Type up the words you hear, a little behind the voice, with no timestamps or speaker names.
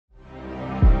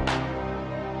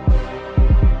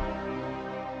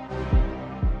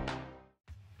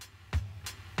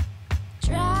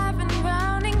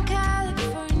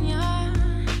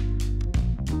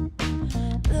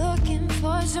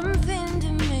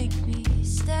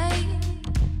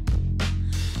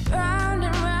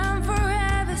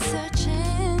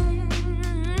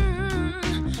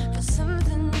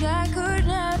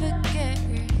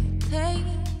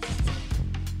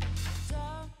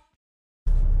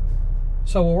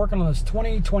So we're working on this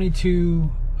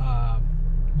 2022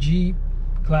 Jeep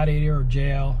Gladiator or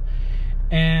JL,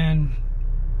 and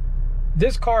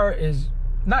this car is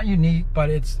not unique, but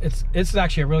it's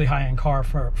actually a really high-end car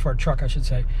for a truck, I should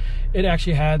say. It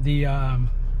actually had the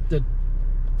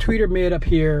tweeter mid up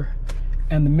here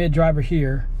and the mid driver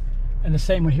here, and the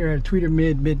same one here, a tweeter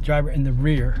mid driver in the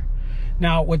rear.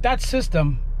 Now with that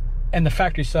system, and the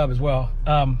factory sub as well,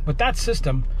 with that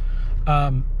system,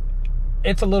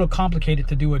 it's a little complicated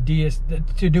to do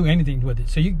anything with it.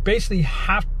 So you basically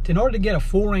have to, in order to get a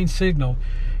full range signal,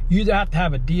 you have to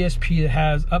have a DSP that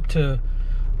has up to,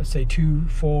 let's say 2,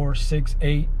 4, 6,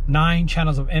 8, 9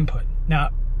 channels of input.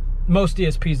 Now most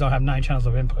DSPs don't have 9 channels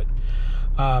of input.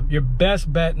 Your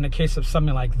best bet in the case of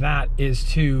something like that is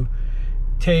to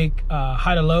take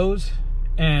high to lows,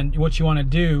 and what you want to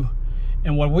do,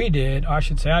 and what we did, or I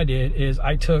should say I did, is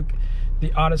I took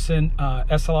the Audison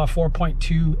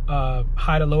SLi4.2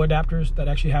 high to low adapters that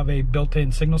actually have a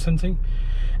built-in signal sensing,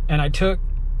 and I took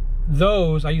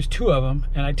those, I used 2 of them,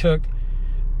 and I took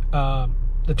the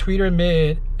tweeter and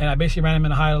mid, and I basically ran them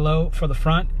in a high to low for the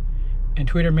front, and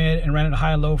tweeter mid, and ran it a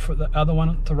high to low for the other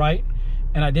one to the right,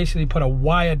 and I basically put a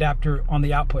Y adapter on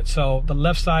the output. So the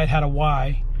left side had a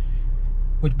Y,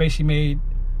 which basically made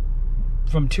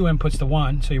from 2 inputs to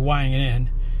 1, so you're wiring it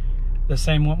in. The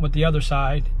same one with the other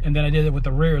side, and then I did it with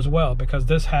the rear as well, because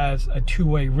this has a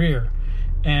 2-way rear,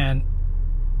 and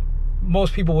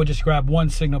most people would just grab one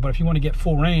signal, but if you want to get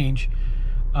full range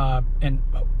and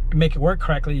make it work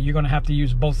correctly, you're going to have to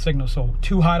use both signals. So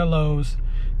 2 high to lows,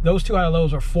 those 2 high to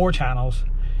lows are 4 channels,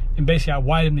 and basically I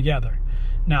wire them together.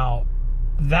 Now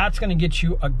that's going to get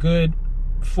you a good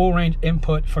full range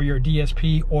input for your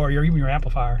DSP or even your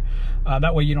amplifier.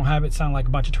 That way you don't have it sound like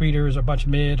a bunch of tweeters or a bunch of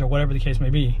mids or whatever the case may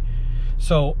be.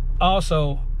 So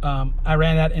also I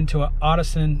ran that into an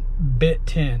Audison Bit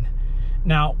Ten.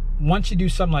 Now once you do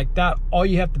something like that, all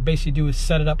you have to basically do is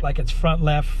set it up like it's front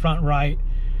left, front right,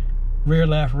 rear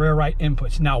left, rear right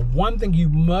inputs. Now one thing you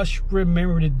must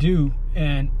remember to do,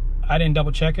 and I didn't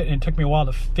double check it, and it took me a while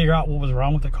to figure out what was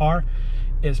wrong with the car,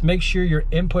 is make sure your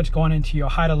inputs going into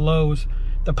your high to lows,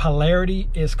 the polarity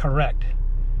is correct.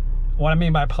 What I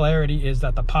mean by polarity is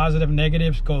that the positive and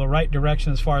negatives go the right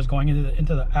direction as far as going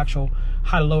into the actual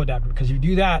high to low adapter, because if you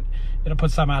do that, it'll put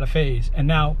something out of phase. And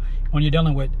now when you're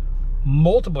dealing with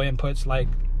multiple inputs like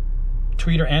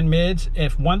tweeter and mids,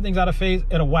 if one thing's out of phase,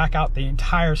 it'll whack out the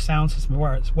entire sound system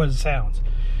where what it sounds.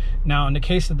 Now in the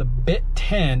case of the Bit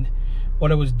 10,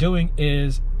 what it was doing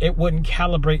is it wouldn't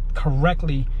calibrate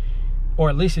correctly, or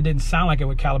at least it didn't sound like it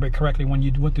would calibrate correctly when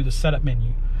you went through the setup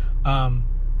menu.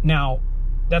 Now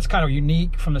that's kind of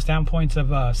unique from the standpoints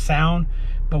of sound,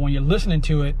 but when you're listening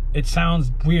to it, it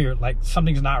sounds weird, like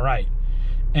something's not right.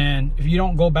 And if you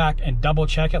don't go back and double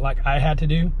check it like I had to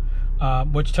do,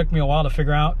 which took me a while to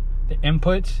figure out the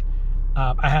inputs,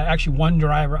 I had actually one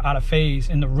driver out of phase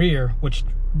in the rear, which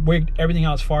wigged everything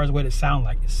out as far as what it sounded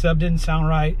like. The sub didn't sound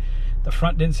right, the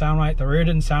front didn't sound right, the rear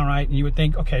didn't sound right, and you would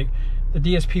think, okay, the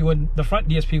front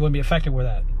DSP wouldn't be affected with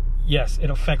that. Yes, it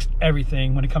affects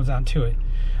everything when it comes down to it.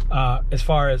 As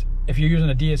far as if you're using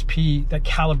a DSP that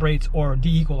calibrates or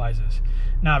de-equalizes.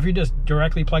 Now, if you're just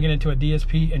directly plugging into a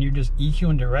DSP and you're just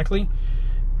EQing directly,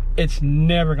 it's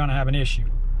never going to have an issue.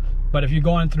 But if you're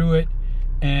going through it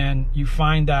and you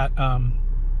find that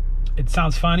it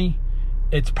sounds funny,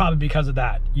 it's probably because of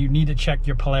that. You need to check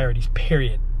your polarities,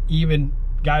 period. Even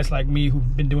guys like me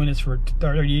who've been doing this for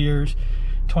 30 years,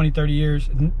 20, 30 years,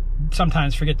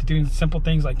 sometimes forget to do simple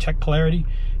things like check polarity.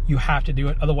 You have to do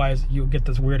it, otherwise you'll get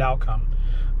this weird outcome.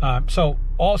 So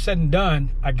all said and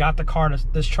done, I got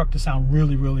this truck to sound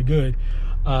really, really good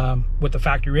with the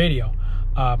factory radio.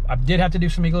 I did have to do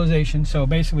some equalization. So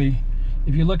basically,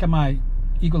 if you look at my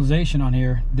equalization on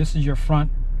here, this is your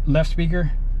front left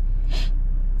speaker.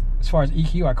 As far as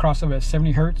EQ, I crossed over at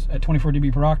 70 hertz at 24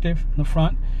 dB per octave in the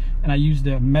front, and I used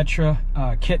the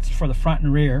Metra kits for the front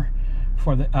and rear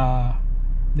for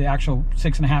the actual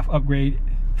 6.5 upgrade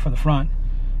for the front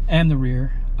and the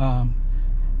rear.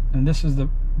 And this is the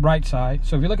right side.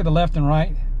 So if you look at the left and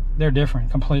right, they're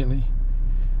different completely.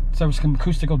 So there was some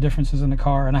acoustical differences in the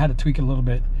car, and I had to tweak it a little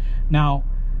bit. Now,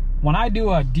 when I do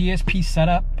a DSP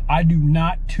setup, I do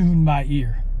not tune by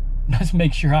ear. Let's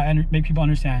make sure I make people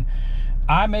understand.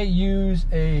 I may use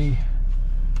a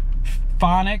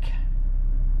phonic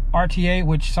RTA,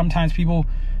 which sometimes people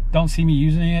don't see me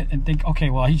using it and think, okay,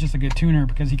 well, he's just a good tuner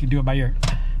because he can do it by ear.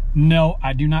 No,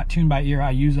 I do not tune by ear.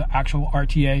 I use an actual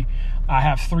RTA. I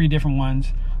have 3 different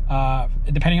ones.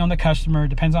 Depending on the customer,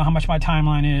 depends on how much my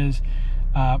timeline is,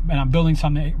 and I'm building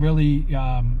something really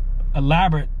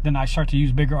elaborate, then I start to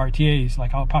use bigger RTAs.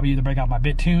 Like I'll probably either break out my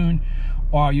bit tune,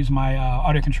 or I'll use my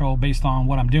audio control based on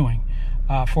what I'm doing.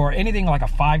 For anything like a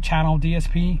 5-channel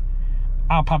DSP,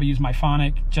 I'll probably use my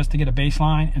phonic just to get a bass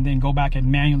line and then go back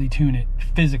and manually tune it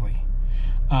physically.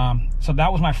 So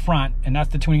that was my front, and that's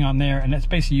the tuning on there, and that's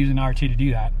basically using RT to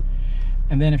do that.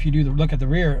 And then if you do the look at the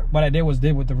rear, what I did with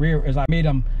the rear is I made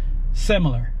them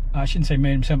similar. I shouldn't say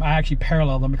made them similar. I actually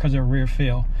paralleled them because they're rear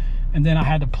fill. And then I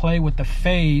had to play with the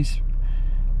phase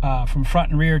from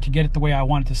front and rear to get it the way I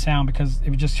wanted to sound, because it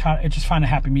was just find a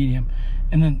happy medium.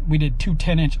 And then we did 2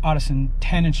 10-inch Audison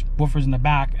 10-inch woofers in the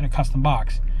back and a custom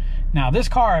box. Now this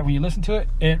car, when you listen to it,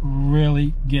 it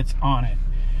really gets on it.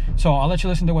 So I'll let you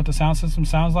listen to what the sound system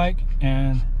sounds like,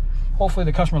 and hopefully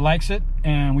the customer likes it,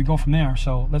 and we go from there.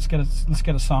 So let's get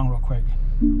a song real quick.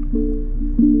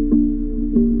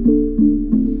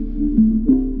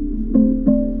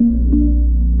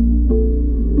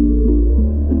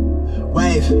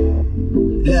 Wave,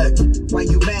 look, why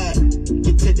you mad?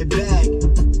 Get to the bag.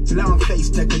 Long face,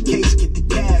 tuck a case, get the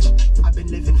cash. I've been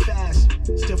living fast,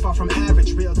 still far from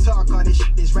average. Real talk, all this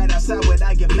shit is right outside what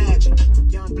I imagine.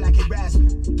 Young, black and raspy,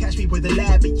 catch me with a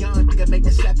lab. Young, nigga make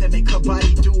the slap that make her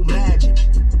body do magic.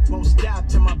 Won't stop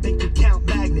till my bank account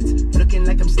magnets. Looking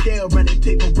like I'm still running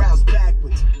paper routes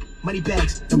backwards. Money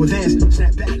bags, double dance,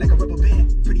 snap back like a rubber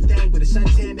band. Pretty thing with a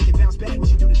suntan, make it bounce back when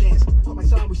she do the dance. All my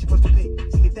song we supposed to pick,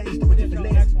 singing things through a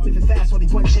different lens. Living fast, only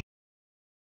one chance.